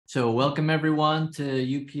So welcome everyone to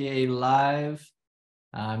UPAA Live.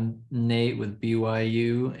 I'm Nate with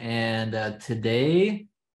BYU, and today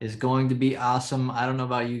is going to be awesome. I don't know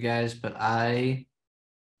about you guys, but I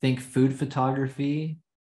think food photography.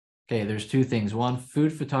 Okay, there's two things. One,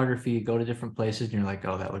 food photography, you go to different places and you're like,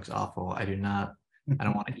 oh, that looks awful. I don't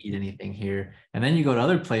want to eat anything here. And then you go to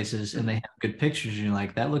other places and they have good pictures and you're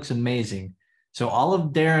like, that looks amazing. So all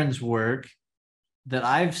of Darren's work that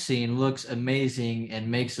I've seen looks amazing and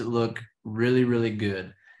makes it look really, really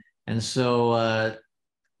good. And so,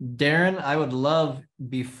 Darren, I would love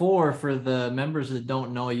before for the members that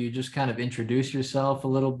don't know you, just kind of introduce yourself a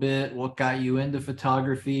little bit, what got you into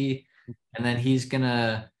photography, and then he's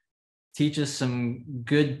gonna teach us some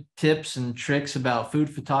good tips and tricks about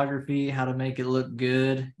food photography, how to make it look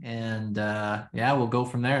good, and yeah, we'll go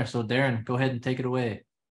from there. So, Darren, go ahead and take it away.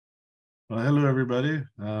 Well, hello, everybody.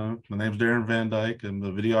 My name's Darren Van Dyke. I'm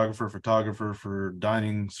the videographer, photographer for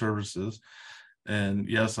dining services. And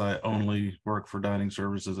yes, I only work for dining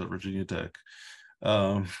services at Virginia Tech.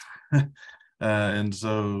 Um, and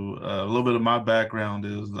so a little bit of my background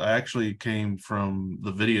is I actually came from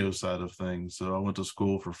the video side of things. So I went to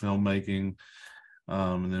school for filmmaking.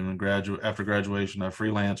 And then after graduation, I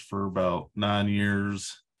freelanced for about 9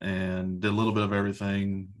 years and did a little bit of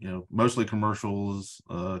everything, mostly commercials,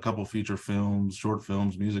 a couple feature films, short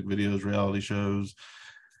films, music videos, reality shows,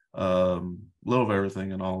 a little of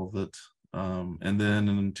everything and all of it. And then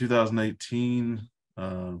in 2018,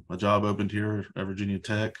 a job opened here at Virginia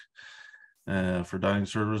Tech for dining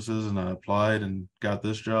services, and I applied and got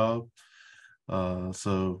this job.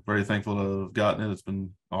 So very thankful to have gotten it. It's been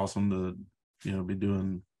awesome to be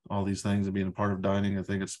doing all these things and being a part of dining. I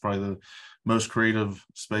think it's probably the most creative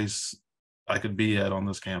space I could be at on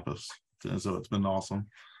this campus. So it's been awesome.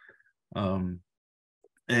 And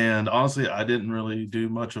honestly, I didn't really do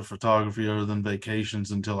much of photography other than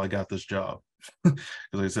vacations until I got this job. Because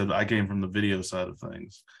like I said, I came from the video side of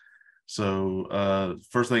things. So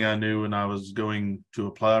first thing I knew when I was going to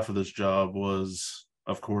apply for this job was,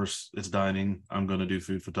 of course, it's dining. I'm going to do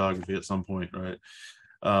food photography at some point, right?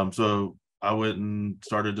 So I went and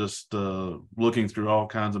started just looking through all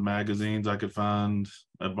kinds of magazines I could find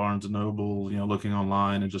at Barnes and Noble, looking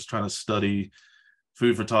online and just trying to study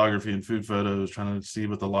food photography and food photos, trying to see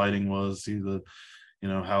what the lighting was, see the,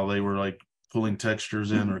 how they were like pulling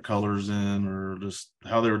textures in or colors in, or just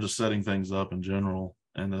how they were just setting things up in general.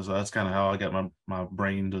 And so that's kind of how I got my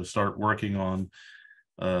brain to start working on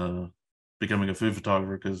becoming a food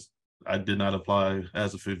photographer, because I did not apply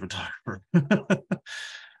as a food photographer.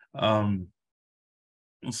 um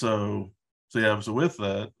so so with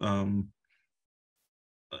that,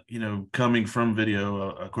 coming from video,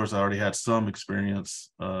 of course I already had some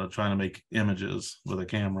experience trying to make images with a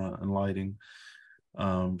camera and lighting.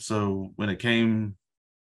 So when it came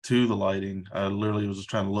to the lighting, I literally was just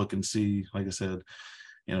trying to look and see, like I said,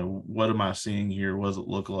 what am I seeing here, what does it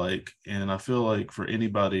look like? And I feel like for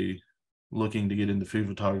anybody looking to get into food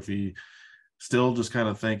photography, still just kind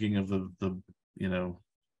of thinking of the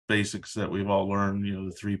basics that we've all learned,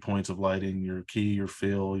 the 3 points of lighting: your key, your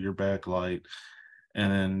fill, your backlight.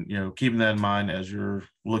 And then, keeping that in mind as you're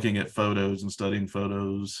looking at photos and studying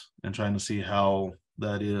photos and trying to see how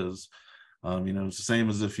that is. It's the same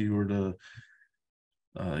as if you were to,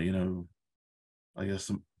 I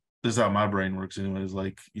guess this is how my brain works anyways,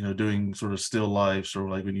 like, doing sort of still lifes, or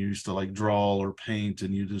like when you used to like draw or paint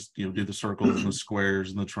and you just, do the circles and the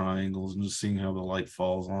squares and the triangles and just seeing how the light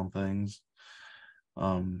falls on things.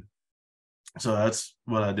 So that's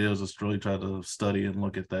what I did, is just really try to study and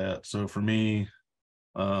look at that. So for me,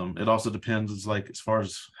 it also depends, it's like, as far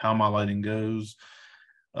as how my lighting goes,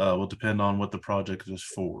 will depend on what the project is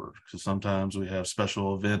for. Because sometimes we have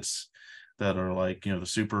special events that are like, the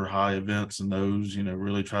super high events, and those,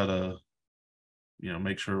 really try to,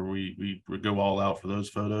 make sure we go all out for those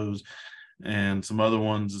photos. And some other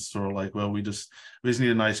ones is sort of like, well, we just need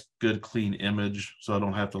a nice, good, clean image, so I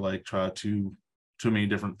don't have to like try too many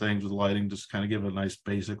different things with lighting, just kind of give a nice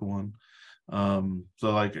basic one. So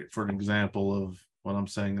like, for an example of what I'm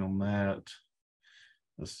saying on that,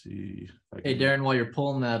 let's see. Hey, Darren, while you're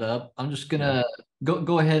pulling that up, I'm just gonna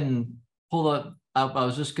go ahead and pull up. I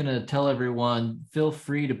was just gonna tell everyone, feel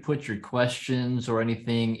free to put your questions or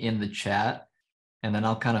anything in the chat, and then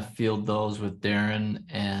I'll kind of field those with Darren,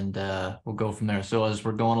 and we'll go from there. So as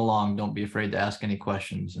we're going along, don't be afraid to ask any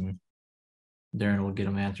questions, and Darren will get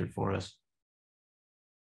them answered for us.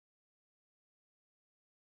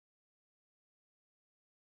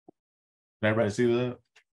 Everybody see that?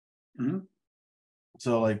 Mm-hmm.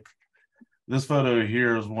 So like, this photo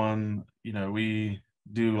here is one, we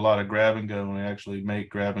do a lot of grab and go, and we actually make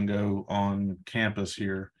grab and go on campus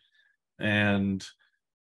here. And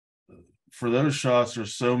for those shots,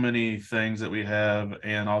 there's so many things that we have.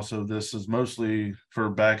 And also this is mostly for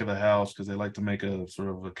back of the house, because they like to make a sort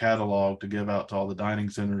of a catalog to give out to all the dining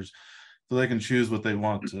centers so they can choose what they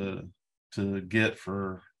want to get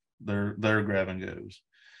for their grab and goes.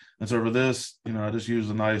 And so for this, I just use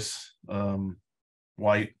a nice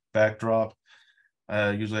white backdrop.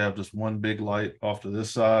 I usually have just one big light off to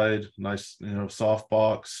this side, nice, soft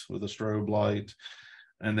box with a strobe light.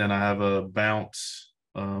 And then I have a bounce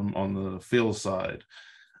on the fill side,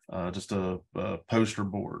 just a poster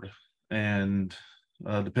board. And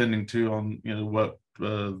depending too on, what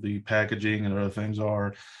the packaging and other things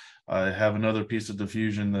are, I have another piece of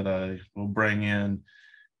diffusion that I will bring in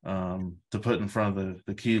to put in front of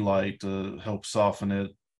the key light to help soften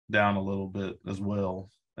it down a little bit as well.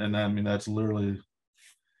 And I mean, that's literally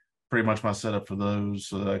pretty much my setup for those,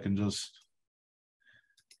 so that I can just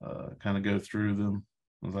kind of go through them.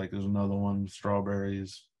 Like there's another one,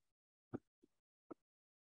 strawberries.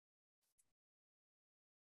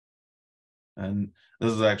 And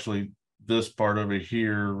this is actually, this part over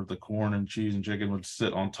here with the corn and cheese and chicken would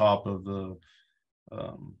sit on top of the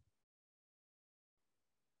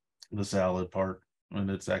salad part,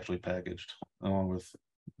 and it's actually packaged along with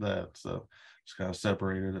that. So just kind of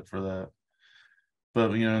separated it for that.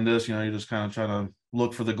 But in this, you're just kind of trying to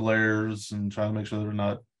look for the glares and trying to make sure they're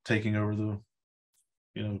not taking over the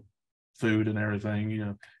food and everything.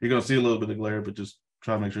 You're gonna see a little bit of glare, but just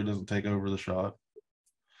try to make sure it doesn't take over the shot.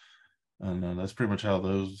 And then that's pretty much how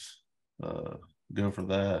those go for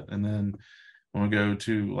that. And then when we go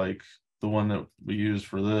to like the one that we use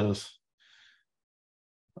for this,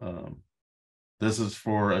 this is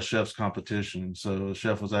for a chef's competition. So the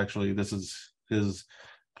chef was actually, this is his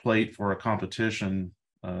plate for a competition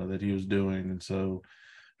that he was doing. And so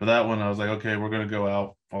for that one, I was like, okay, we're going to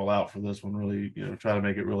go all out for this one, really, try to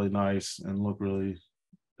make it really nice and look really,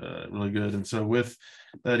 really good. And so with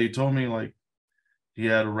that, he told me like he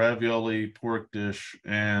had a ravioli pork dish,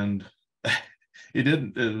 and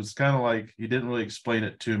it was kind of like, he didn't really explain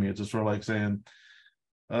it to me. It's just sort of like saying,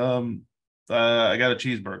 I got a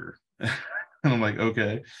cheeseburger. And I'm like,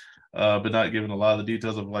 okay. But not giving a lot of the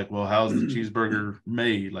details of like, well, how's the cheeseburger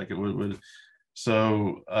made? Like it would.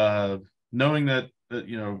 So knowing that,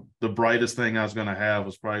 the brightest thing I was going to have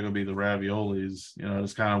was probably going to be the raviolis, I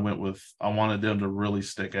just kind of went with, I wanted them to really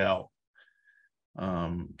stick out.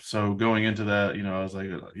 So going into that, I was like,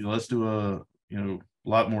 let's do a,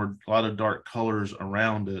 lot of dark colors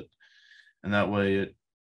around it. And that way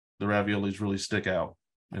the raviolis really stick out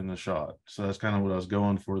in the shot. So that's kind of what I was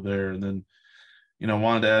going for there. And then,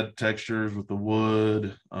 wanted to add textures with the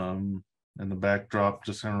wood and the backdrop,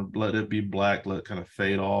 just kind of let it be black, let it kind of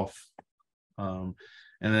fade off. And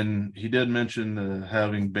then he did mention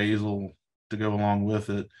having basil to go along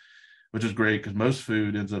with it, which is great because most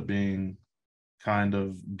food ends up being kind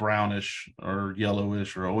of brownish or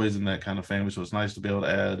yellowish or always in that kind of family. So it's nice to be able to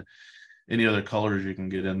add any other colors you can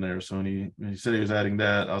get in there. So when he said he was adding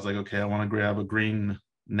that, I was like, okay, I want to grab a green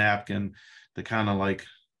napkin to kind of like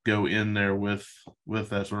go in there with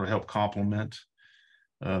that, sort of help complement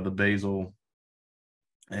the basil,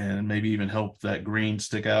 and maybe even help that green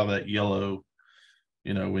stick out of that yellow.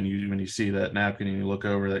 When you see that napkin and you look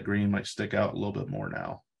over, that green might stick out a little bit more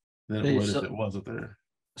now than it would if it wasn't there.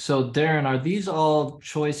 So Darren, are these all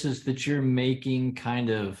choices that you're making kind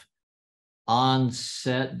of on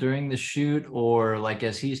set during the shoot, or like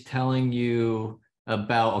as he's telling you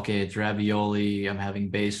about, okay, it's ravioli, I'm having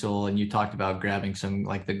basil, and you talked about grabbing some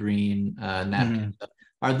like the green napkin. Mm-hmm.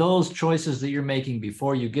 Are those choices that you're making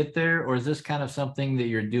before you get there, or is this kind of something that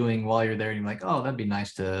you're doing while you're there and you're like, oh, that'd be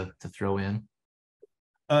nice to throw in?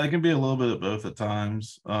 It can be a little bit of both at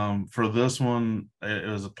times. For this one, it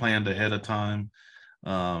was planned ahead of time.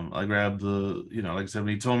 I grabbed like I said,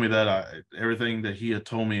 when he told me that, everything that he had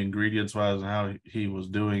told me ingredients wise and how he was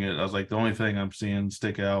doing it, I was like, the only thing I'm seeing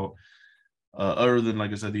stick out, other than,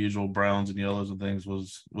 like I said, the usual browns and yellows and things,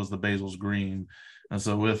 was the basil's green. And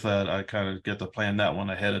so with that, I kind of get to plan that one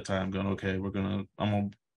ahead of time, going, okay, I'm gonna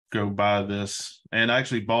go buy this. And I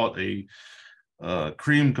actually bought a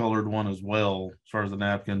cream colored one as well, as far as the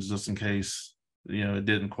napkins, just in case it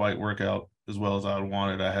didn't quite work out as well as I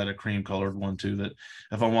wanted. I had a cream colored one too, that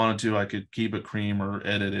if I wanted to, I could keep it cream or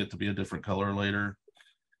edit it to be a different color later.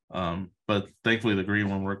 But thankfully the green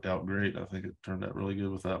one worked out great. I think it turned out really good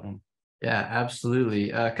with that one. Yeah,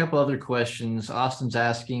 absolutely. A couple other questions. Austin's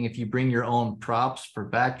asking if you bring your own props for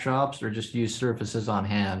backdrops or just use surfaces on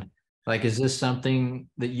hand. Like, is this something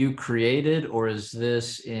that you created, or is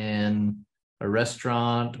this in a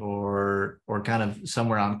restaurant or kind of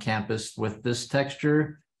somewhere on campus with this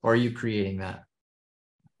texture, or are you creating that?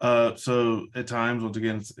 So at times, once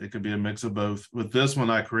again, it could be a mix of both. With this one,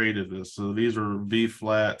 I created this. So these are V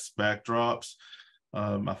flats backdrops.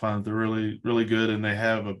 I find that they're really, really good, and they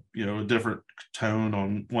have a different tone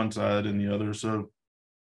on one side and the other. So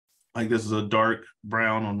like this is a dark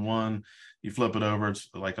brown on one. You flip it over, it's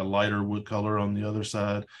like a lighter wood color on the other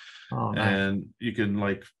side. Oh, nice. And you can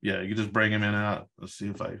you just bring them in and out. Let's see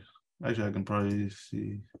if I can probably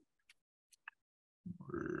see.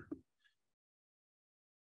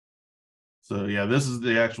 So yeah, this is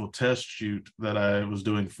the actual test shoot that I was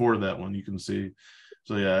doing for that one. You can see.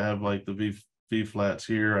 So yeah, I have like the V flats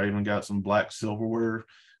here. I even got some black silverware.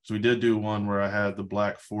 So we did do one where I had the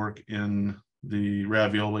black fork in the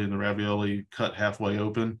ravioli, and the ravioli cut halfway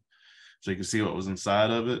open, so you can see what was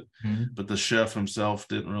inside of it. Mhm. But the chef himself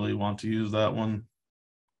didn't really want to use that one.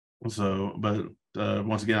 So, but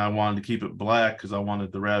once again, I wanted to keep it black because I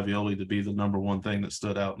wanted the ravioli to be the number one thing that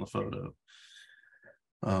stood out in the photo.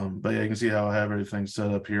 But yeah, you can see how I have everything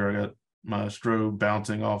set up here. I got my strobe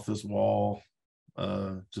bouncing off this wall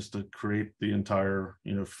just to create the entire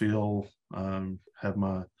feel. Have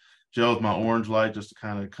my gel with my orange light just to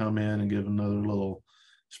kind of come in and give another little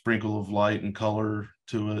sprinkle of light and color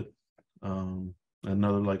to it.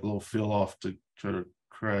 Another like little feel off to try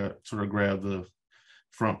to sort of grab the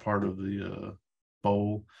front part of the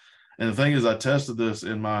bowl. And the thing is, I tested this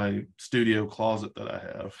in my studio closet that I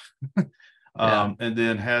have. Yeah. And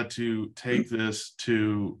then had to take this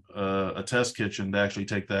to a test kitchen to actually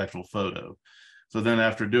take the actual photo. So then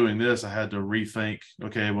after doing this, I had to rethink,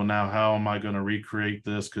 okay, well now how am I going to recreate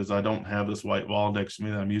this? Because I don't have this white wall next to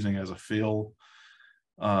me that I'm using as a fill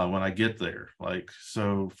when I get there. Like,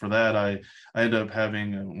 so for that, I ended up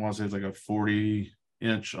having, I want to say it's like a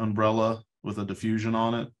 40-inch umbrella with a diffusion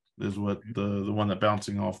on it is what the one that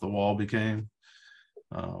bouncing off the wall became.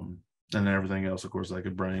 And then everything else, of course, I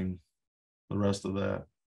could bring the rest of that.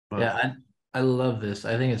 But Yeah, I love this.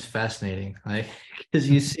 I think it's fascinating. Like, because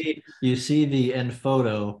you see the end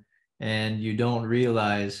photo and you don't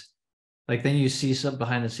realize, like, then you see something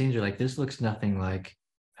behind the scenes, you're like, this looks nothing like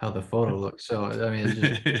how the photo looks. So I mean,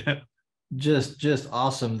 it's yeah. just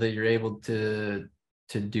awesome that you're able to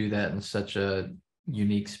do that in such a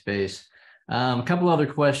unique space. A couple other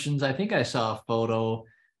questions. I think I saw a photo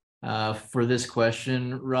for this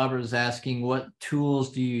question. Robert is asking, what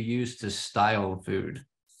tools do you use to style food?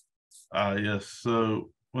 Yes. So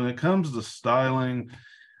when it comes to styling,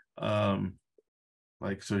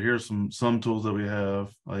 like, so here's some tools that we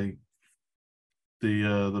have. Like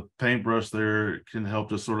the paintbrush there can help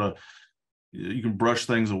to sort of, you can brush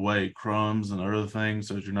things away, crumbs and other things,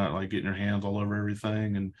 so that you're not like getting your hands all over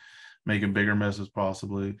everything and making bigger messes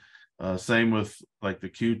possibly. Same with like the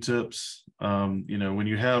Q-tips. When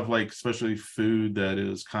you have like especially food that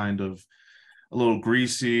is kind of a little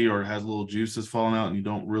greasy or has little juices falling out and you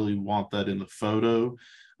don't really want that in the photo,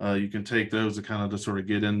 you can take those to kind of just sort of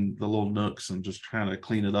get in the little nooks and just kind of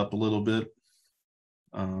clean it up a little bit.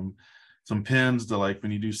 Some pins to, like,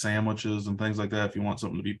 when you do sandwiches and things like that, if you want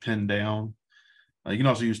something to be pinned down. You can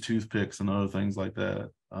also use toothpicks and other things like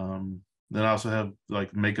that. Then I also have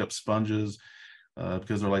like makeup sponges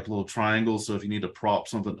because they're like little triangles. So if you need to prop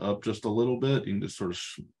something up just a little bit, you can just sort of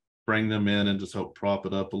bring them in and just help prop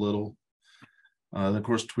it up a little. And of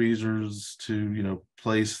course, tweezers to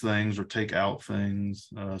place things or take out things.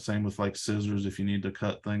 Same with like scissors if you need to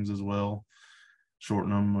cut things as well,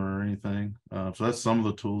 shorten them or anything. So that's some of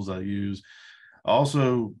the tools I use.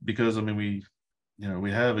 Also, because I mean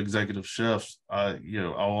we have executive chefs.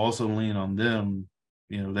 I'll also lean on them.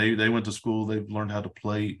 They went to school, they've learned how to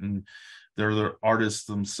plate, and they're artists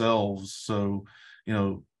themselves. So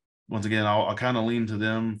once again, I'll kind of lean to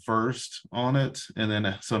them first on it, and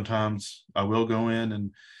then sometimes I will go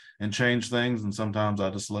in and change things, and sometimes I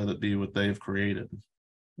just let it be what they've created.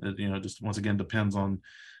 It just once again depends on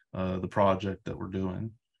the project that we're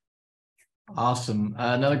doing. Awesome.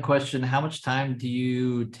 Another question, how much time do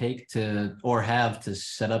you take to or have to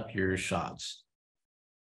set up your shots?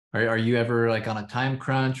 Are you ever like on a time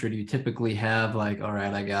crunch, or do you typically have like, all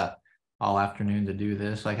right, I got all afternoon to do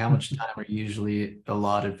this? Like, how much time are usually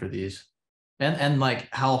allotted for these? And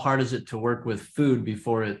like, how hard is it to work with food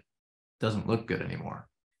before it doesn't look good anymore?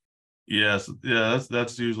 Yes, yeah,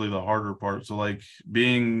 that's usually the harder part. So like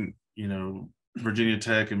being, Virginia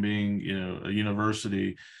Tech and being, a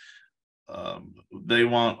university, they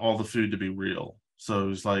want all the food to be real.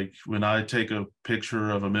 So it's like when I take a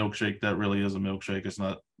picture of a milkshake, that really is a milkshake. It's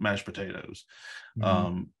not mashed potatoes.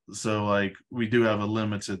 Mhm. So like we do have a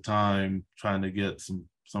limited time trying to get some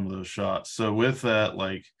of those shots. So with that,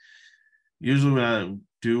 like usually when I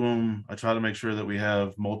do them, I try to make sure that we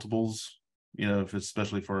have multiples you know, if it's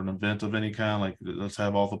especially for an event of any kind, like let's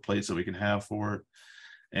have all the plates that we can have for it.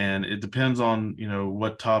 And it depends on, you know,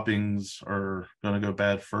 what toppings are going to go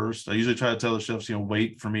bad first. I usually try to tell the chefs, you know,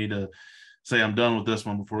 wait for me to say I'm done with this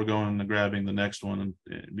one before going and grabbing the next one.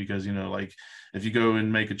 And because, you know, like if you go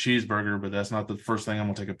and make a cheeseburger, but that's not the first thing I'm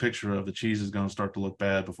gonna take a picture of, the cheese is going to start to look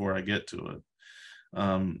bad before I get to it.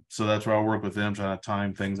 So that's where I work with them, trying to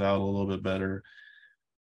time things out a little bit better.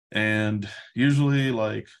 And usually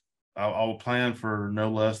like I'll plan for no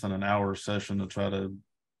less than an hour session to try to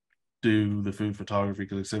do the food photography,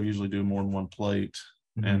 because like I said, we usually do more than one plate.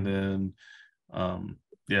 And then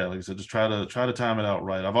yeah, like I said, just try to time it out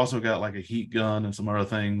right. I've also got like a heat gun and some other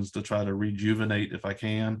things to try to rejuvenate if I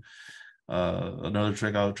can. Another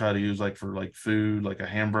trick I would try to use, like for like food, like a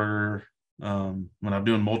hamburger, when I'm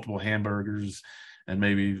doing multiple hamburgers and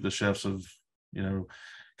maybe the chefs have, you know,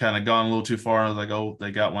 kind of gone a little too far, I was like, oh,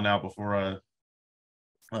 they got one out before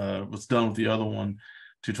I was done with the other one,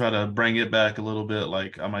 to try to bring it back a little bit.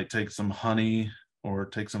 Like I might take some honey or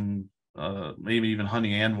take some maybe even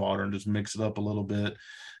honey and water and just mix it up a little bit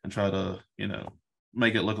and try to, you know,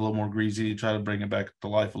 make it look a little more greasy, try to bring it back to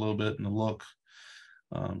life a little bit in the look,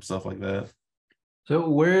 stuff like that. So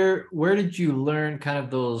where did you learn kind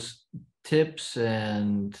of those tips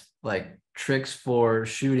and like tricks for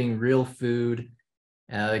shooting real food?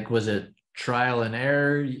 Like, was it trial and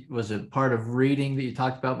error? Was it part of reading that you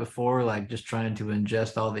talked about before, like just trying to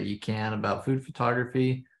ingest all that you can about food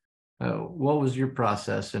photography? What was your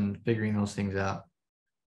process in figuring those things out?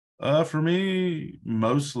 For me,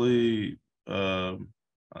 mostly trial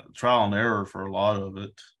and error for a lot of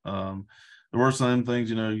it. There were some things,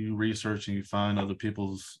 you know, you research and you find other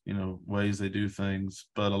people's, you know, ways they do things,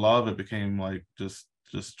 but a lot of it became like just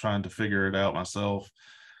trying to figure it out myself.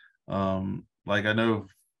 Like I know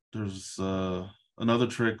there's a lot of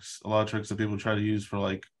tricks that people try to use for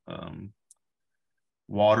like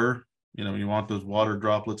water. You know, you want those water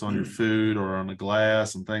droplets on your food or on the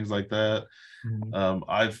glass and things like that.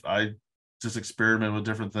 I just experiment with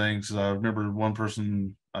different things. I remember one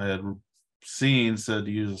person I had seen said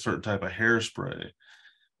to use a certain type of hairspray.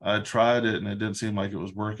 I tried it and it didn't seem like it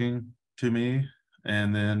was working to me.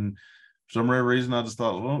 And then for some rare reason, I just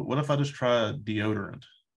thought, well, what if I just try deodorant?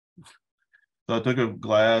 So I took a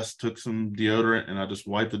glass, took some deodorant, and I just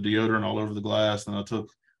wiped the deodorant all over the glass. And I took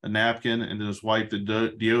a napkin and just wiped the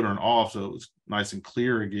deodorant off so it was nice and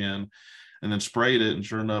clear again, and then sprayed it. And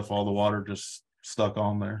sure enough, all the water just stuck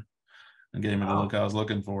on there and gave me the look I was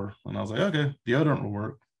looking for. And I was like, okay, deodorant will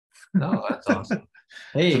work. No, that's awesome. So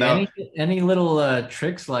Hey, now, any little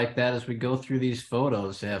tricks like that as we go through these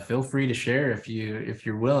photos? Yeah, feel free to share if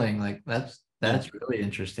you're willing. Like yeah, that's really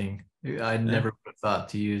interesting. I yeah, never would have thought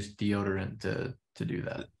to use deodorant to do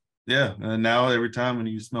that. yeah. And now every time when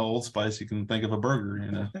you smell Old Spice, you can think of a burger,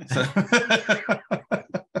 you know. So,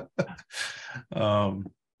 um,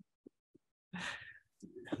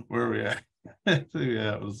 where are we at?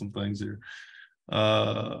 Yeah, with some things here.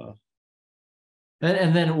 Uh,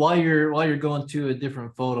 And then while you're going to a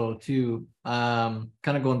different photo too, kind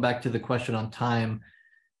of going back to the question on time,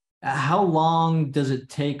 how long does it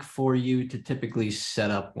take for you to typically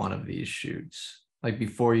set up one of these shoots? Like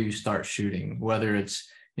before you start shooting, whether it's,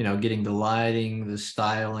 you know, getting the lighting, the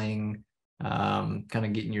styling, kind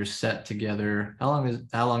of getting your set together. How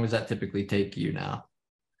long does that typically take you now?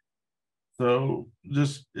 So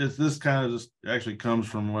this kind of just actually comes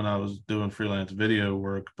from when I was doing freelance video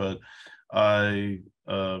work, but I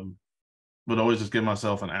would always just give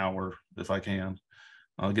myself an hour if I can.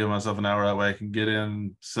 I'll give myself an hour, that way I can get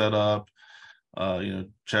in, set up, you know,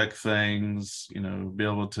 check things, you know, be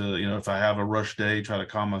able to, you know, if I have a rush day, try to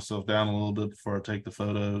calm myself down a little bit before I take the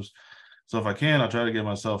photos. So if I can, I try to give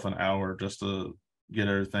myself an hour just to get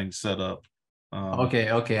everything set up. Okay.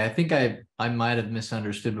 I think I might have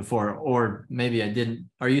misunderstood before, or maybe I didn't.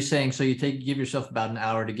 Are you saying so you give yourself about an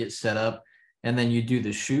hour to get set up and then you do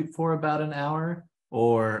the shoot for about an hour?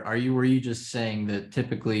 Or were you just saying that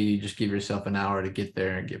typically you just give yourself an hour to get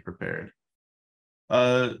there and get prepared?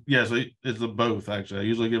 Yeah, so it's the both actually. I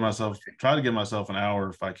usually try to give myself an hour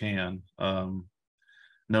if I can. No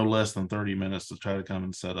less than 30 minutes to try to come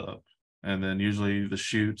and set up. And then usually the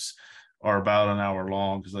shoots are about an hour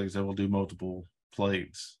long because like I said, we'll do multiple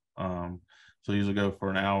plates. So usually go for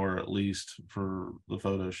an hour at least for the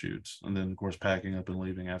photo shoots, and then of course packing up and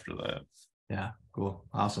leaving after that. Yeah, cool.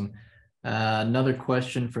 Awesome. Another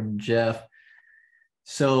question from Jeff.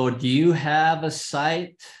 So, do you have a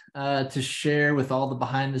site to share with all the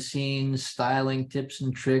behind the scenes styling tips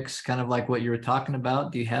and tricks, kind of like what you were talking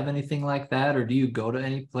about? Do you have anything like that, or do you go to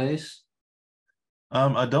any place?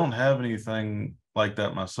 I don't have anything like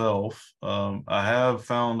that myself. I have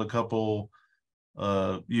found a couple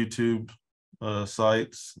YouTube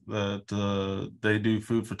sites that they do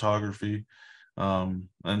food photography.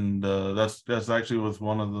 And that's actually with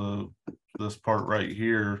one of this part right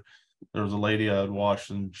here. There was a lady I had watched,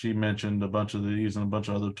 and she mentioned a bunch of these and a bunch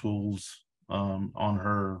of other tools on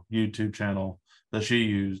her YouTube channel that she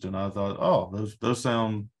used, and I thought, oh, those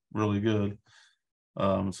sound really good.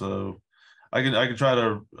 So I can try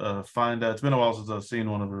to find that. It's been a while since I've seen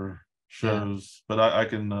one of her Yeah. shows, but I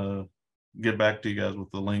can get back to you guys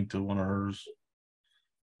with the link to one of hers.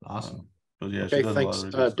 Awesome. But yeah, she Okay, does a lot thanks, of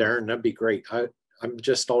really good stuff. Darren. That'd be great. I'm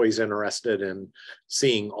just always interested in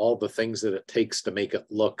seeing all the things that it takes to make it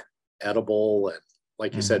look edible and,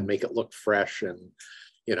 like you said, make it look fresh and,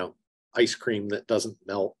 you know, ice cream that doesn't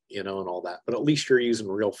melt, you know, and all that. But at least you're using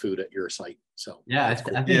real food at your site. So Yeah, I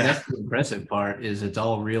cool. think Yeah. that's the impressive part is it's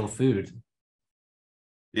all real food.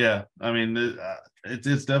 Yeah, I mean,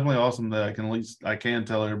 it's definitely awesome that I can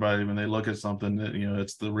tell everybody when they look at something that, you know,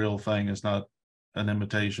 it's the real thing. It's not an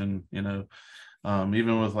imitation, you know.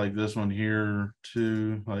 Even with like this one here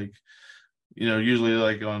too, like, you know, usually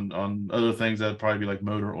like on other things that'd probably be like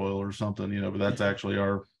motor oil or something, you know, but that's actually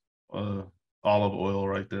our olive oil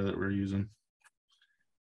right there that we're using.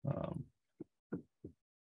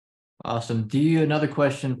 Awesome. Another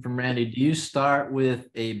question from Randy, do you start with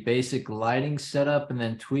a basic lighting setup and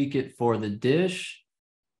then tweak it for the dish?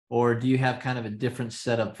 Or do you have kind of a different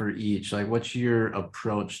setup for each? Like, what's your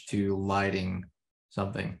approach to lighting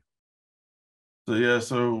something? So yeah,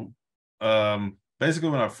 so basically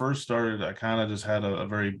when I first started, I kind of just had a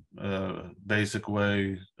very basic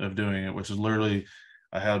way of doing it, which is literally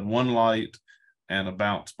I had one light and a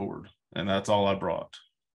bounce board, and that's all I brought.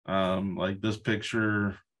 Like this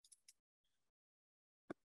picture,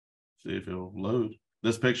 see if it'll load.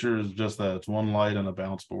 This picture is just that, it's one light and a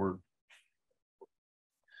bounce board.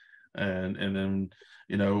 And then,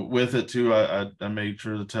 you know, with it too, I made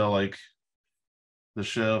sure to tell like the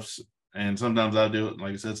chefs, and sometimes I do it,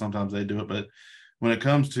 like I said, sometimes they do it, but when it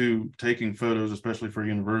comes to taking photos, especially for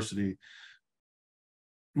university,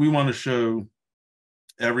 we want to show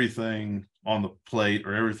everything on the plate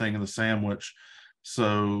or everything in the sandwich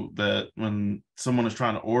so that when someone is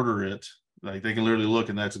trying to order it, like they can literally look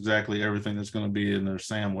and that's exactly everything that's going to be in their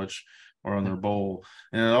sandwich or on their bowl.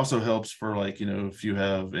 And it also helps for, like, you know, if you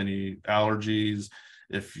have any allergies,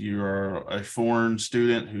 if you are a foreign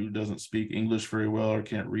student who doesn't speak English very well or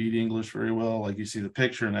can't read English very well, like you see the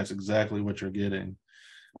picture and that's exactly what you're getting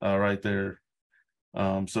right there.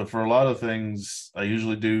 So for a lot of things, I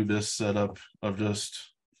usually do this setup of just,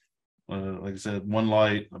 like I said, one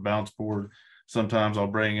light, a bounce board. Sometimes I'll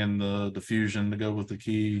bring in the diffusion to go with the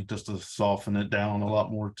key just to soften it down a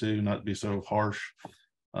lot more too, not be so harsh.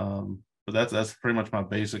 But that's pretty much my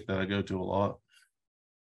basic that I go to a lot.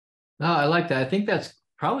 No, I like that. I think that's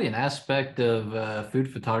probably an aspect of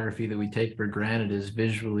food photography that we take for granted is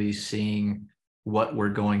visually seeing what we're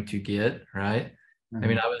going to get, right? I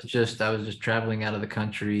mean, I was just traveling out of the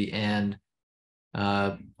country and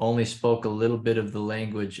only spoke a little bit of the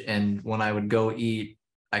language. And when I would go eat,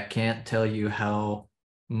 I can't tell you how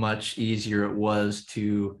much easier it was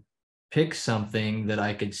to pick something that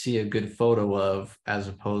I could see a good photo of, as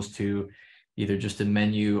opposed to either just a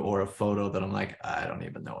menu or a photo that I'm like, I don't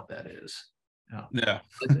even know what that is. Yeah.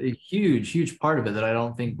 It's a huge part of it that I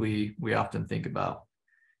don't think we often think about.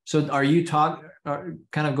 So are you kind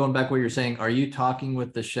of going back what you're saying, are you talking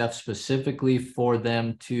with the chef specifically for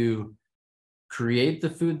them to create the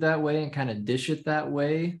food that way and kind of dish it that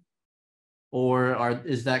way? Or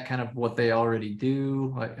is that kind of what they already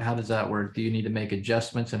do? Like, how does that work? Do you need to make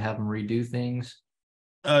adjustments and have them redo things?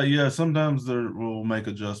 Yeah, sometimes we'll make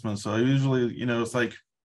adjustments. So I usually, you know, it's like,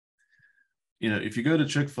 you know, if you go to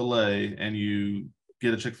Chick-fil-A and you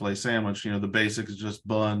get a Chick-fil-A sandwich, you know, the basic is just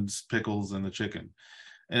buns, pickles, and the chicken.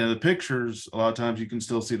 And in the pictures, a lot of times you can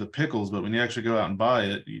still see the pickles, but when you actually go out and buy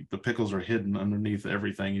it, the pickles are hidden underneath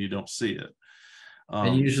everything and you don't see it.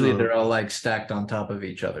 And usually they're all like stacked on top of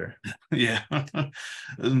each other. Yeah.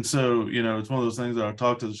 And so, you know, it's one of those things that I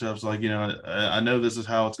talk to the chefs, like, you know, I know this is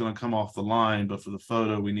how it's going to come off the line, but for the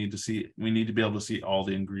photo, we need to be able to see all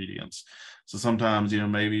the ingredients. So sometimes, you know,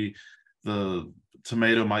 maybe the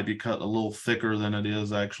tomato might be cut a little thicker than it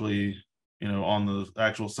is actually, you know, on the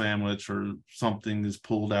actual sandwich, or something is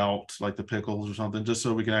pulled out like the pickles or something, just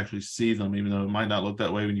so we can actually see them, even though it might not look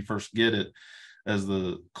that way when you first get it as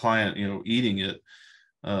the client, you know, eating it.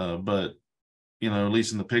 But, you know, at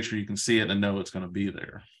least in the picture, you can see it and know it's going to be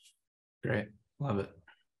there. Great. Love it.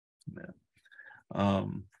 Yeah.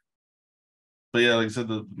 But yeah, like I said,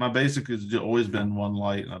 my basic has always been one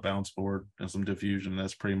light and a bounce board and some diffusion.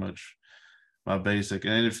 That's pretty much my basic.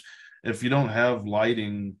 And if you don't have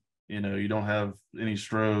lighting, you don't have any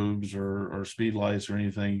strobes or speed lights or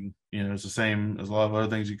anything. It's the same as a lot of other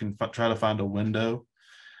things. You can try to find a window.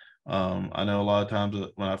 I know a lot of times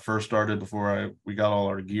when I first started, before we got all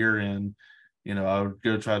our gear in, I would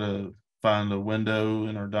go try to find a window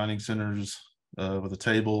in our dining centers with a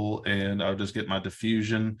table, and I would just get my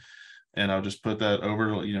diffusion, and I'll just put that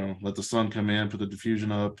over, let the sun come in, put the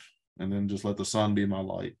diffusion up, and then just let the sun be my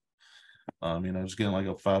light. Just getting like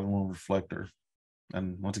a 5-in-1 reflector.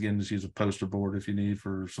 And once again, just use a poster board if you need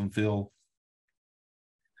for some fill.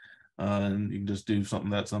 And you can just do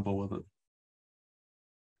something that simple with it.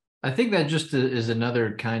 I think that just is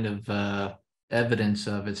another kind of evidence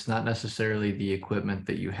of it's not necessarily the equipment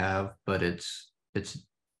that you have, but it's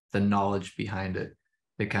the knowledge behind it.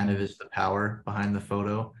 It kind of is the power behind the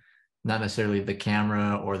photo, not necessarily the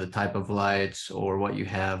camera or the type of lights or what you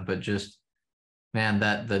have, but just, man,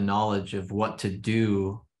 that the knowledge of what to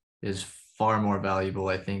do is far more valuable,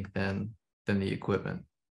 I think, than the equipment.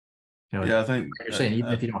 Yeah, I think you're saying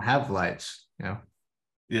even if you don't have lights,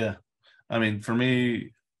 Yeah, I mean, for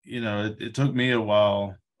me, it took me a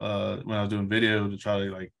while when I was doing video to try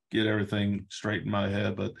to like get everything straight in my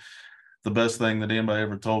head. But the best thing that anybody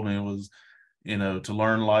ever told me was, to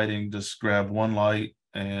learn lighting, just grab one light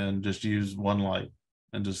and just use one light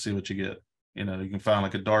and just see what you get. You can find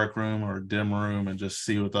like a dark room or a dim room and just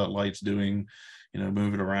see what that light's doing,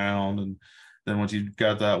 move it around. And then once you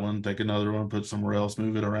got that one, take another one, put somewhere else,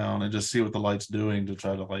 move it around, and just see what the light's doing to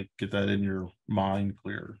try to like get that in your mind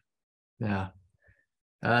clear. Yeah.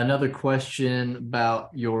 Another question about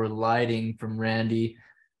your lighting from Randy,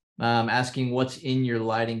 asking what's in your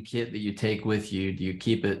lighting kit that you take with you. Do you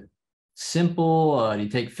keep it simple? Do you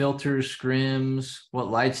take filters, scrims?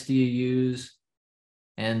 What lights do you use?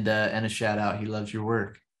 And a shout out, he loves your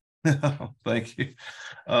work. Thank you.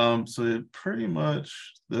 So pretty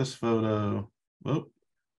much this photo, there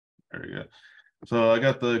we go. So I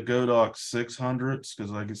got the Godox 600s because,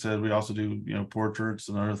 like I said, we also do portraits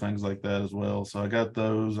and other things like that as well. So I got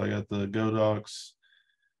those. I got the Godox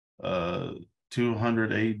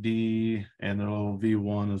 200 AD and the little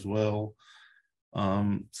V1 as well.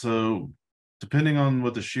 So depending on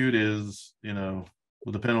what the shoot is, will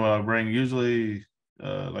depend on what I bring. Usually,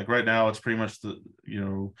 like right now, it's pretty much the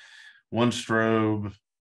one strobe,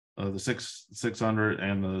 the 600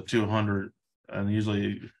 and the 200. And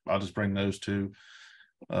usually I'll just bring those two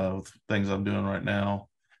with things I'm doing right now.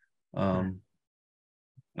 And,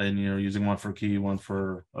 using one for key, one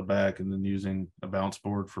for a back, and then using a bounce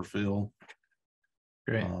board for fill.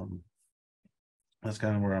 Great. That's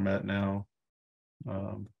kind of where I'm at now.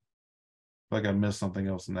 Like I missed something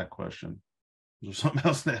else in that question. There's something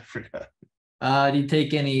else that I forgot. Do you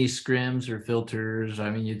take any scrims or filters?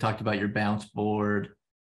 I mean, you talked about your bounce board.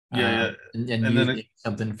 Yeah. And using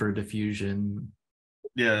something for diffusion.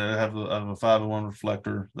 Yeah, I have a 5-in-1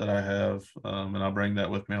 reflector that I have, and I'll bring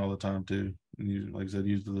that with me all the time too. And like I said,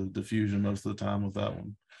 use the diffusion most of the time with that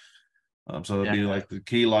one. So it'd be like the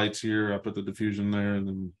key lights here. I put the diffusion there,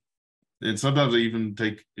 and sometimes I even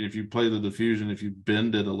take, if you play the diffusion, if you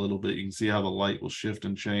bend it a little bit, you can see how the light will shift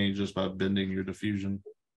and change just by bending your diffusion.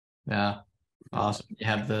 Yeah, awesome. You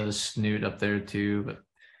have the snoot up there too,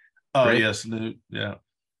 but yes, snoot. Yeah.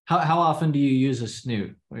 How often do you use a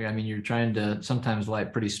snoot? I mean, you're trying to sometimes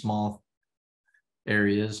light pretty small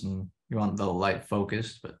areas and you want the light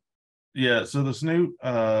focused, but yeah, so the snoot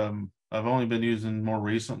I've only been using more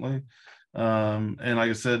recently. And like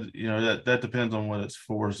I said, that depends on what it's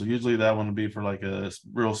for. So usually that one would be for like a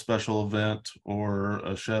real special event or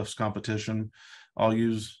a chef's competition. I'll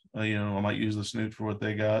use I might use the snoot for what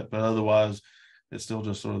they got, but otherwise it's still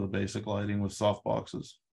just sort of the basic lighting with soft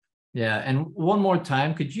boxes. Yeah, and one more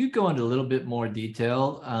time, could you go into a little bit more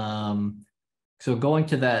detail? So going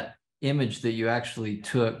to that image that you actually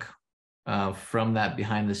took from that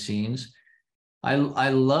behind the scenes, I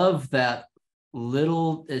love that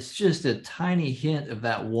little, it's just a tiny hint of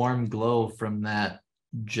that warm glow from that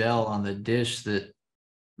gel on the dish that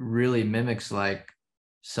really mimics like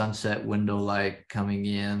sunset window light coming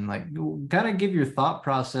in. Like, kind of give your thought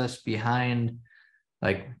process behind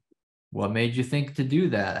like what made you think to do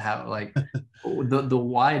that? How, like, the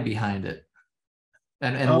why behind it,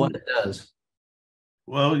 and what it does.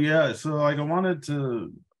 Well, yeah. So like I wanted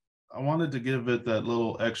to give it that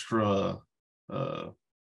little extra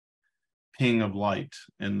ping of light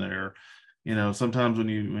in there. Sometimes when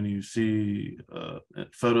you see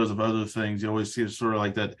photos of other things, you always see sort of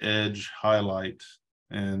like that edge highlight,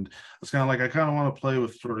 and it's kind of like I kind of want to play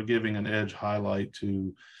with sort of giving an edge highlight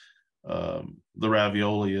to the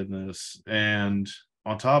ravioli in this. And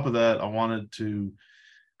on top of that, I wanted to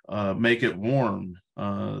make it warm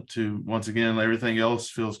to, once again, everything else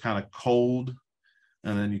feels kind of cold,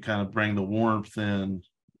 and then you kind of bring the warmth in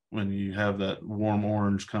when you have that warm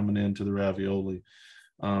orange coming into the ravioli.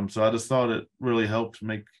 So I just thought it really helped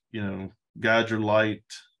make, guide your light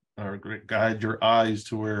or guide your eyes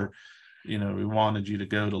to where, we wanted you to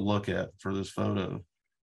go to look at for this photo.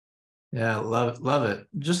 Yeah, love it.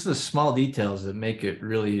 Just the small details that make it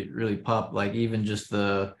really, really pop. Like even just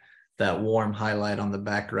that warm highlight on the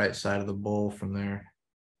back right side of the bowl from there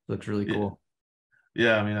looks really cool.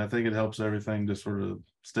 Yeah, I mean, I think it helps everything to sort of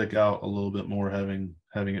stick out a little bit more, having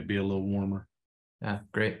it be a little warmer. Yeah,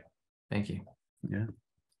 great. Thank you. Yeah.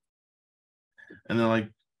 And then like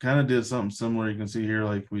kind of did something similar. You can see here,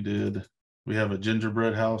 like we have a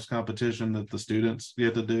gingerbread house competition that the students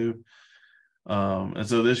get to do. And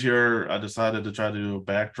so this year I decided to try to do a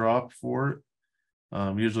backdrop for it.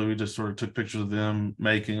 Usually we just sort of took pictures of them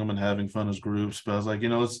making them and having fun as groups, but I was like,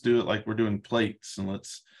 let's do it like we're doing plates, and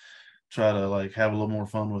let's try to like have a little more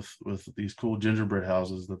fun with these cool gingerbread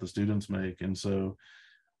houses that the students make. And so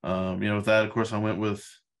with that, of course, I went with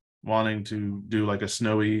wanting to do like a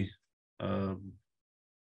snowy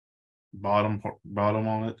bottom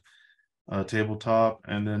on it, tabletop,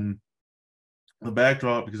 and then the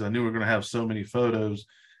backdrop, because I knew we were going to have so many photos,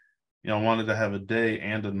 I wanted to have a day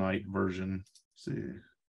and a night version. Let's see.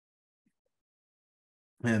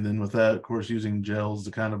 And then with that, of course, using gels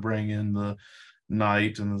to kind of bring in the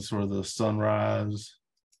night and the sort of the sunrise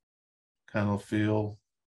kind of feel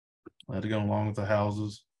to go along with the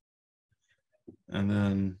houses. And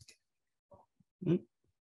then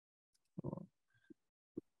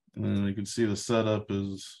you can see the setup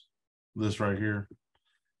is this right here.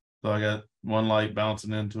 So I got one light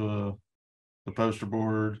bouncing into the poster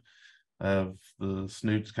board. I have the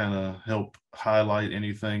snoops kind of help highlight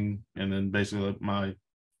anything, and then basically like my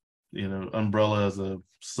umbrella as a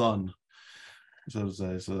sun, so to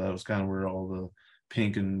say. So that was kind of where all the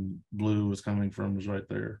pink and blue was coming from, was right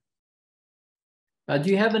there.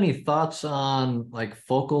 Do you have any thoughts on like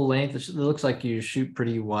focal length? It looks like you shoot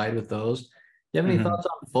pretty wide with those. Do you have any thoughts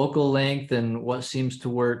on focal length and what seems to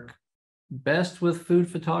work best with food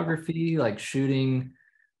photography, like shooting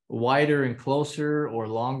wider and closer or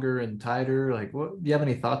longer and tighter? Like, what do you have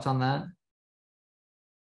any thoughts on that?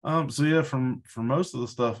 So yeah, for most of the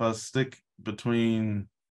stuff, I stick between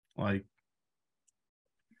like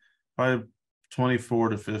probably 24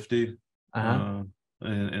 to 50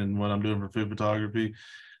 in what I'm doing for food photography.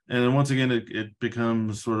 And then once again, it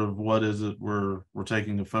becomes sort of, what is it we're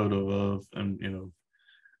taking a photo of, and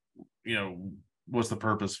what's the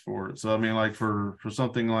purpose for it. So I mean, like for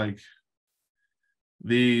something like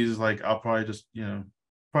these, like I'll probably just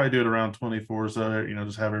probably do it around 24, so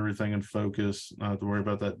just have everything in focus, not have to worry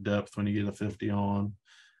about that depth when you get a 50 on.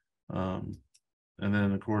 And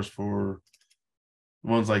then of course for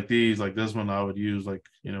ones like these, like this one, I would use like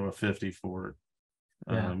a 50 for it.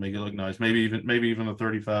 Make it look nice. Maybe even a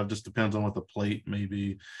 35, just depends on what the plate may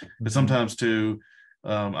be. But sometimes too,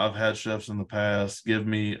 I've had chefs in the past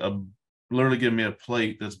literally give me a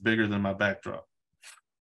plate that's bigger than my backdrop,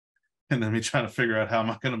 and then me trying to figure out how am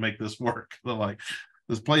I going to make this work. They're like,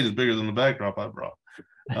 this plate is bigger than the backdrop I brought.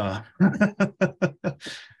 I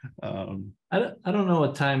don't know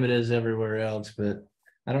what time it is everywhere else, but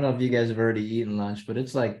I don't know if you guys have already eaten lunch, but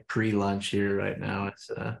it's like pre-lunch here right now. It's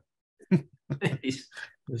these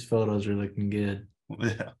photos are looking good.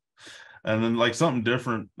 Yeah. And then like something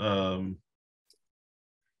different was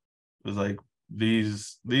like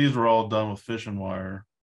these were all done with fishing wire,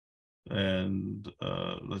 and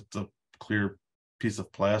that's a clear piece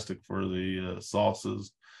of plastic for the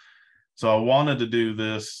sauces. So I wanted to do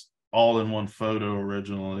this all in one photo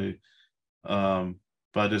originally, but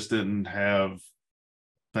I just didn't have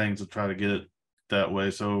things to try to get it that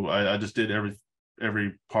way. So I just did every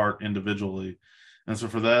part individually. And so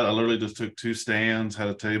for that, I literally just took 2 stands, had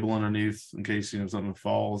a table underneath in case something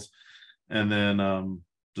falls, and then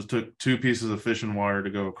just took 2 pieces of fishing wire to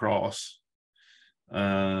go across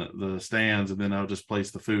the stands, and then I would just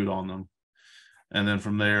place the food on them. And then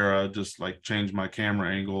from there, I just like change my camera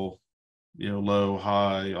angle, low,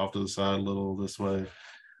 high, off to the side a little this way,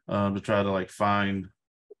 to try to like find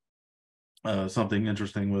something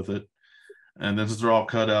interesting with it. And then since they're all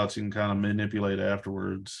cutouts, you can kind of manipulate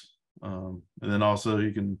afterwards. And then also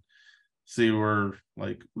you can see where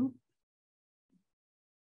like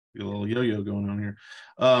get a little yo-yo going on here.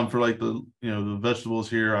 For like the the vegetables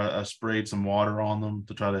here, I sprayed some water on them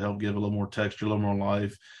to try to help give a little more texture, a little more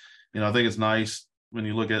life. I think it's nice when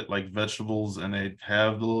you look at like vegetables and they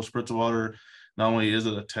have the little spritz of water. Not only is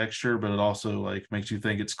it a texture, but it also like makes you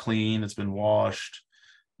think it's clean, it's been washed.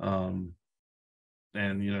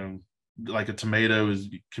 and like a tomato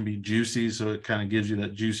can be juicy, so it kind of gives you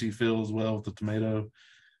that juicy feel as well with the tomato.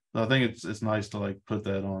 So I think it's nice to like put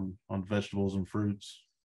that on vegetables and fruits.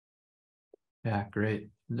 Yeah, great.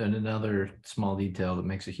 Then another small detail that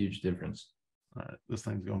makes a huge difference. All right, this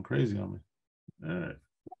thing's going crazy on me. All right,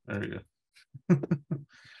 there we go.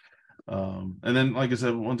 And then, like I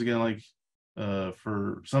said, once again, like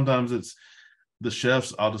for sometimes it's the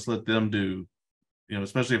chefs, I'll just let them do,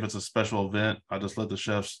 especially if it's a special event, I just let the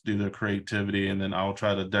chefs do their creativity, and then I'll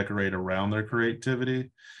try to decorate around their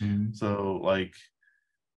creativity. Mhm. So like,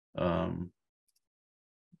 not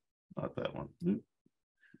that one.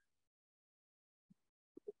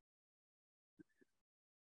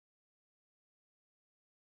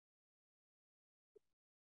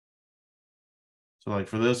 So like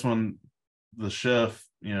for this one, the chef,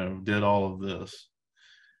 did all of this.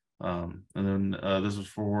 And then this was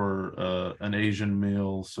for an Asian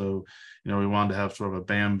meal. So, we wanted to have sort of a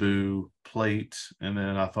bamboo plate. And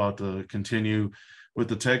then I thought to continue with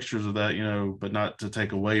the textures of that, but not to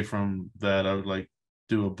take away from that, I would like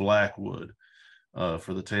do a black wood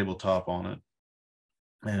for the tabletop on it.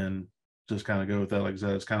 And just kind of go with that. Like I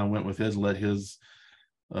said, it's kind of went with his, let his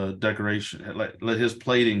decoration, let his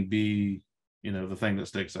plating be, the thing that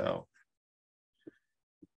sticks out.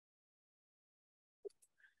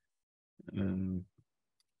 And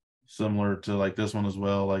similar to like this one as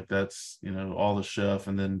well, like that's all the chef.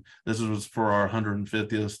 And then this was for our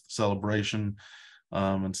 150th celebration,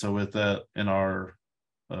 and so with that, in our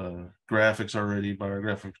graphics already by our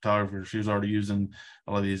graphic photographer, she was already using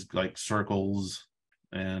all of these like circles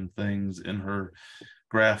and things in her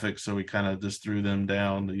graphics, so we kind of just threw them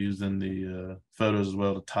down to use in the photos as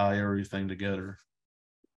well to tie everything together.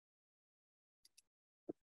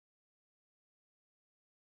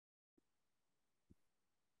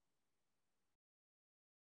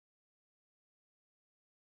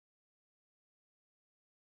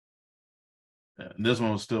 And this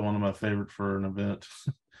one was still one of my favorite for an event,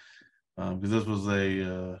 because this was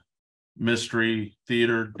a mystery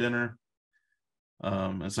theater dinner.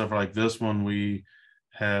 And so for like this one, we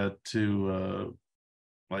had to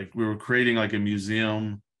like we were creating like a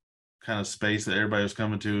museum kind of space that everybody was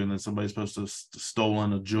coming to, and then somebody's supposed to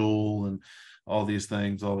stolen a jewel and all these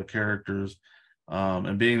things, all the characters.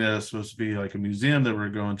 And being that it's supposed to be like a museum that we're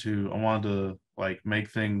going to, I wanted to like make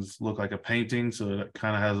things look like a painting, so it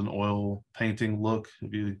kind of has an oil painting look,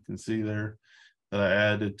 if you can see there, that I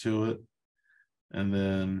added to it. And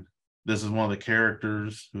then this is one of the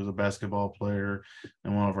characters who's a basketball player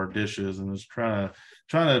and one of our dishes, and is trying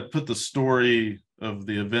to put the story of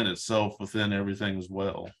the event itself within everything as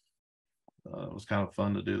well. It was kind of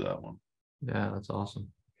fun to do that one. Yeah, that's awesome.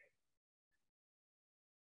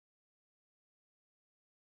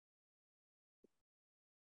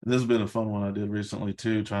 This has been a fun one I did recently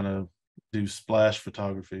too, trying to do splash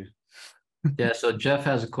photography. Yeah, so Jeff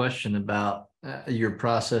has a question about your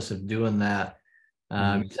process of doing that.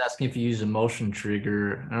 He's asking if you use a motion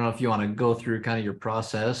trigger. I don't know if you want to go through kind of your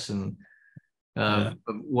process and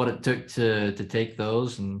what it took to take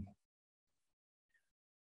those. And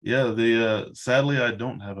yeah, sadly I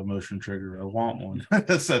don't have a motion trigger. I want one.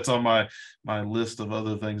 That's on my list of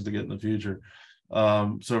other things to get in the future.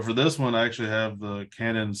 So for this one, I actually have the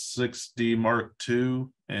Canon 6D Mark II,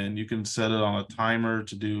 and you can set it on a timer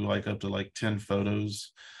to do like up to like 10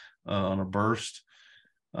 photos on a burst.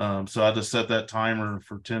 So I just set that timer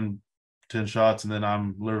for 10 shots, and then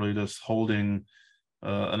I'm literally just holding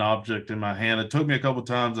an object in my hand. It took me a couple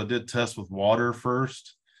times. I did test with water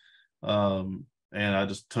first, and I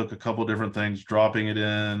just took a couple different things, dropping it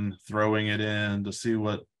in, throwing it in to see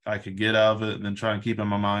what I could get out of it, and then try and keep in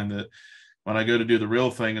my mind that when I go to do the real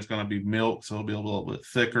thing, it's going to be milk, so it'll be a little bit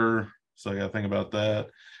thicker. So I got to think about that.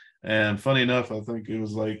 And funny enough, I think it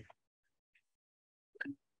was like,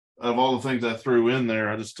 of all the things I threw in there,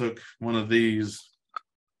 I just took one of these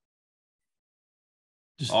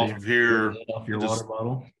just off of here, off your water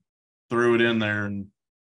bottle, threw it in there and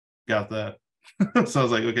got that. So I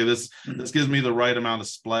was like, okay, this gives me the right amount of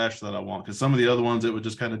splash that I want, because some of the other ones, it would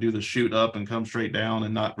just kind of do the shoot up and come straight down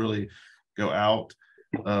and not really go out.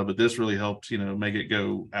 But this really helped, make it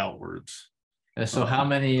go outwards. So how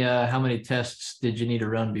many tests did you need to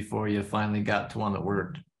run before you finally got to one that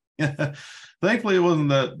worked? Thankfully, it wasn't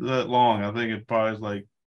that long. I think it probably was like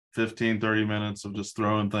 15-30 minutes of just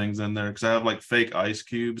throwing things in there, because I have like fake ice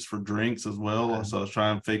cubes for drinks as well. So I was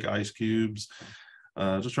trying fake ice cubes,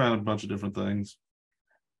 just trying a bunch of different things.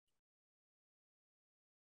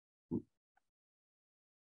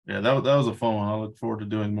 Yeah, that was a fun one. I look forward to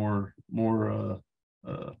doing more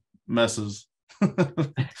messes.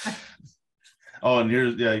 Oh, and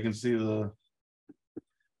here's, yeah, you can see the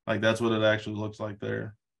Like that's what it actually looks like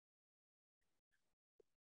there.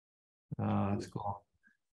 Oh, that's cool.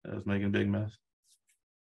 It's making a big mess.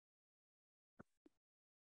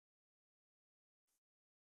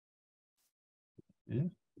 Yeah.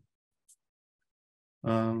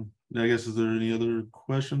 I guess, is there any other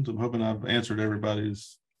questions? I'm hoping I've answered what everybody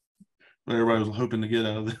was hoping to get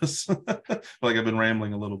out of this. Like I've been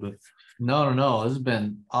rambling a little bit. No. This has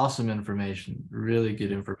been awesome information. Really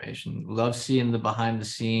good information. Love seeing the behind the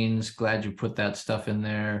scenes. Glad you put that stuff in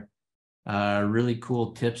there. Really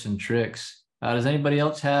cool tips and tricks. Does anybody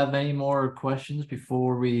else have any more questions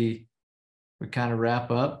before we kind of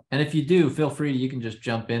wrap up? And if you do, feel free. You can just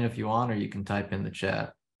jump in if you want, or you can type in the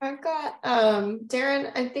chat. I've got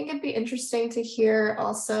Darren, I think it'd be interesting to hear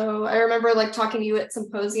also. I remember like talking to you at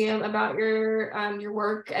symposium about your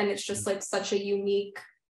work, and it's just like such a unique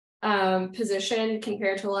position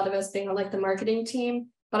compared to a lot of us being on like the marketing team.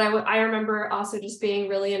 But I remember also just being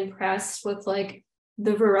really impressed with like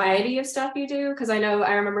the variety of stuff you do, because I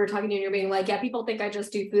remember talking to you and you're being like, yeah, people think I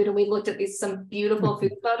just do food, and we looked at some beautiful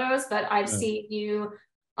food photos, but I've seen you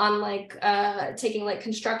on like taking like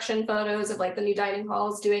construction photos of like the new dining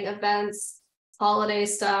halls, doing events, holiday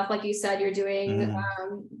stuff. Like you said, you're doing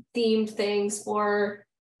themed things for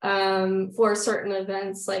certain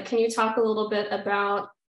events. Like, can you talk a little bit about,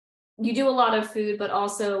 you do a lot of food, but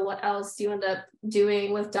also what else do you end up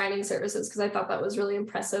doing with dining services? Because I thought that was really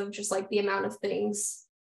impressive, just like the amount of things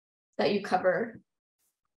that you cover.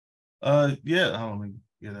 Yeah, let me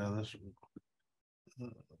get out of this real quick.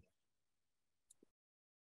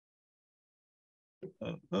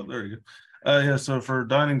 Oh, there you go. Yeah, so for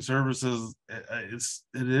dining services, it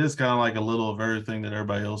is kind of like a little of everything that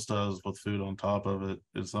everybody else does with food on top of it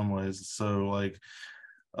in some ways. So like,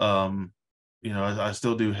 I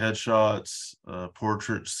still do headshots,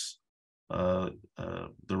 portraits, the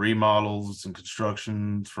remodels and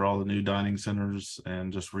constructions for all the new dining centers,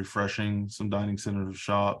 and just refreshing some dining center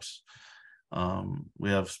shops.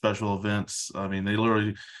 We have special events. I mean, they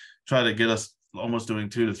literally try to get us almost doing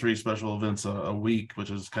 2 to 3 special events a week, which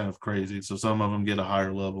is kind of crazy. So some of them get a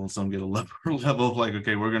higher level and some get a lower level of like,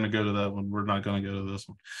 okay, we're going to go to that one, we're not going to go to this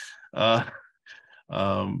one.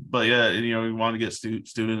 But yeah, we want to get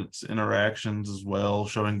students interactions as well,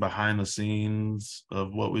 showing behind the scenes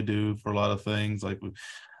of what we do for a lot of things. Like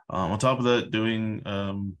on top of that, doing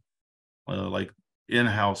like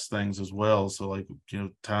in-house things as well. So like,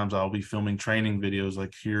 times I'll be filming training videos,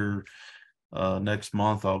 like here next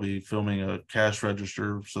month I'll be filming a cash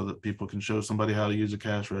register so that people can show somebody how to use a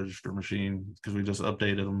cash register machine, because we just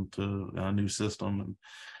updated them to a new system, and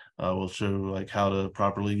we'll show like how to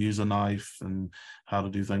properly use a knife and how to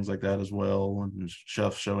do things like that as well, and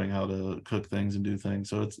chefs showing how to cook things and do things.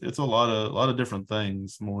 So it's a lot of different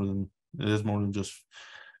things, more than just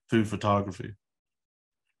food photography.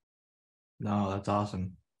 No, that's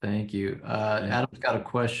awesome. Thank you. Adam's got a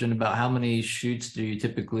question about how many shoots do you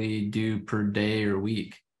typically do per day or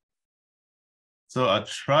week? So I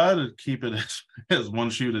try to keep it as one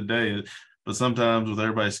shoot a day, but sometimes with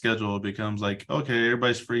everybody's schedule, it becomes like, okay,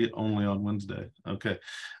 everybody's free only on Wednesday. Okay.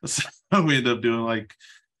 So we end up doing like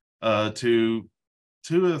two,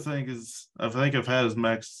 I think I've had as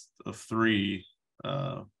max of 3,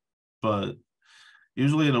 but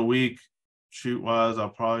usually in a week, shoot wise, I'll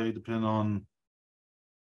probably depend on,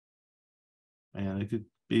 it could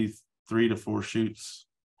be 3 to 4 shoots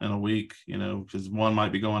in a week, because one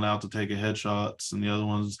might be going out to take a headshots and the other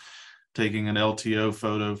one's taking an LTO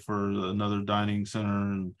photo for another dining center.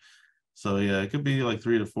 And so, yeah, it could be like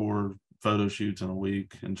 3 to 4 photo shoots in a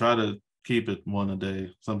week, and try to keep it one a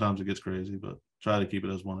day. Sometimes it gets crazy, but try to keep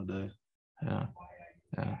it as one a day. Yeah.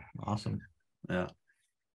 Awesome. Yeah.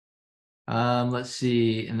 Let's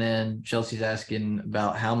see. And then Chelsea's asking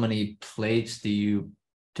about how many plates do you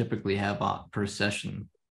typically have per session?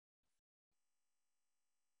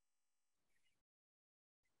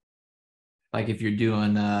 Like if you're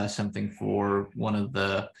doing something for one of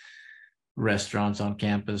the restaurants on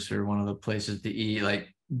campus or one of the places to eat,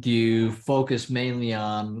 like, do you focus mainly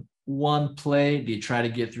on one plate? Do you try to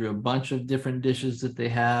get through a bunch of different dishes that they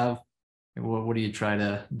have? What do you try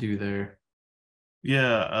to do there?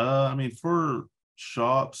 Yeah, I mean, for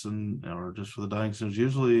shops or just for the dining centers,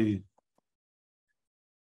 usually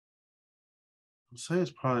I'd say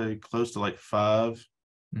it's probably close to like 5.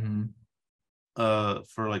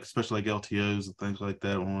 For like, especially like LTOs and things like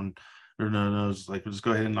that, when there are no-nos, like we'll just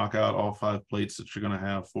go ahead and knock out all 5 plates that you're going to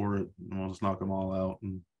have for it, and we'll just knock them all out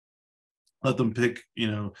and let them pick,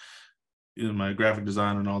 my graphic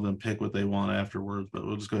designer and all them pick what they want afterwards, but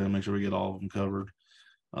we'll just go ahead and make sure we get all of them covered.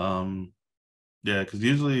 Yeah, because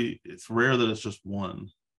usually it's rare that it's just one.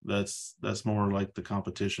 that's more like the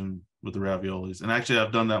competition with the raviolis. And actually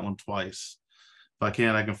I've done that one twice. If I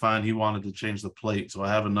can find, he wanted to change the plate, so I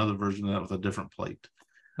have another version of that with a different plate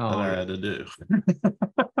that I had to do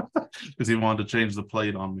because he wanted to change the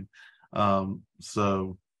plate on me.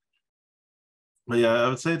 So but yeah, I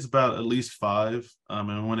would say it's about at least 5.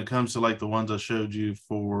 And when it comes to like the ones I showed you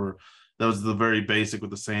for, that was the very basic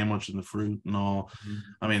with the sandwich and the fruit and all.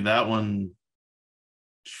 I mean, that one,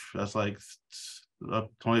 that's like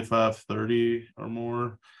up 25, 30 or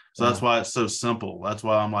more. So that's why it's so simple. That's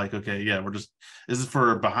why I'm like, okay, yeah, this is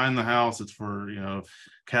for behind the house. It's for,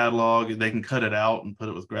 catalog. They can cut it out and put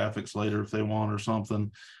it with graphics later if they want or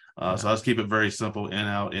something. So I just keep it very simple, in,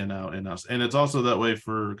 out, in, out, in, out. And it's also that way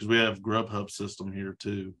because we have Grubhub system here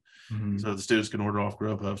too. So the students can order off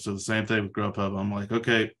Grubhub. So the same thing with Grubhub. I'm like,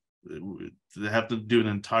 okay, they have to do an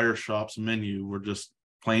entire shop's menu. We're just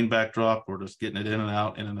plain backdrop. We're just getting it in and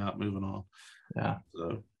out, moving on. Yeah.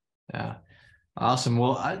 So yeah. Awesome.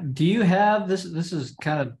 Well, do you have this? This is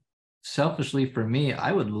kind of selfishly for me.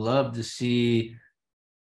 I would love to see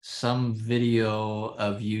some video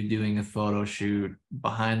of you doing a photo shoot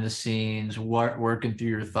behind the scenes, working through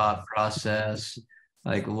your thought process,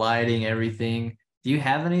 like lighting everything. Do you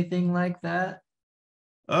have anything like that?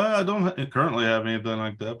 I don't currently have anything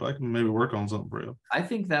like that, but I can maybe work on something for you. I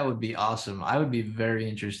think that would be awesome. I would be very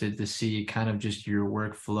interested to see kind of just your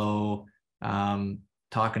workflow,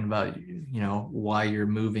 talking about, why you're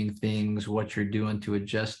moving things, what you're doing to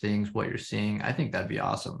adjust things, what you're seeing. I think that'd be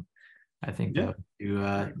awesome. I think that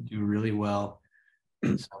would do really well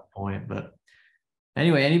at some point. But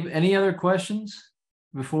anyway, any other questions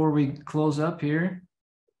before we close up here?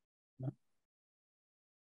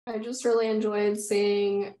 I just really enjoyed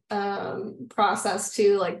seeing process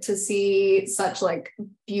too, like to see such like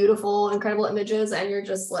beautiful, incredible images, and you're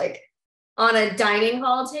just like on a dining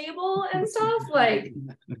hall table and stuff, like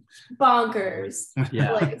bonkers.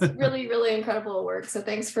 Yeah, like it's really, really incredible work. So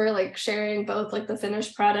thanks for like sharing both like the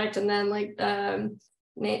finished product and then like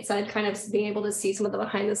Nate said, kind of being able to see some of the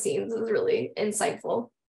behind the scenes is really insightful.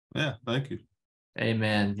 Yeah, thank you.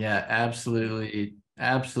 Amen. Yeah, absolutely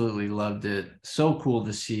loved it. So cool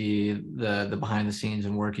to see the behind the scenes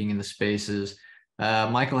and working in the spaces.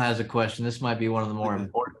 Michael has a question. This might be one of the more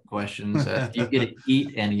important questions. Do you get to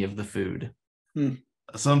eat any of the food?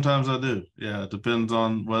 Sometimes I do. Yeah, it depends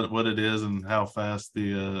on what it is and how fast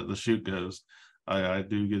the shoot goes. I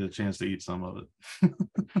do get a chance to eat some of it.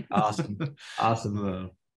 Awesome.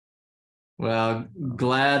 So, well,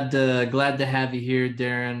 glad to have you here,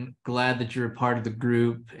 Darren. Glad that you're a part of the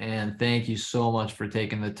group, and thank you so much for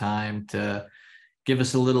taking the time to give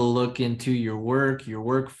us a little look into your work, your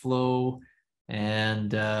workflow,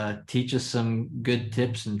 and teach us some good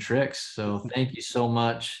tips and tricks. So thank you so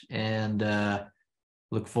much, and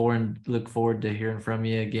look forward to hearing from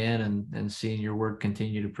you again and seeing your work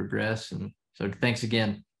continue to progress. And so thanks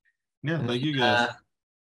again. Yeah, thank you guys.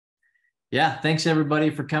 Yeah, thanks everybody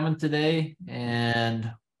for coming today, and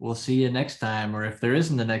we'll see you next time, or if there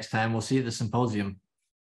isn't the next time, we'll see you at the symposium.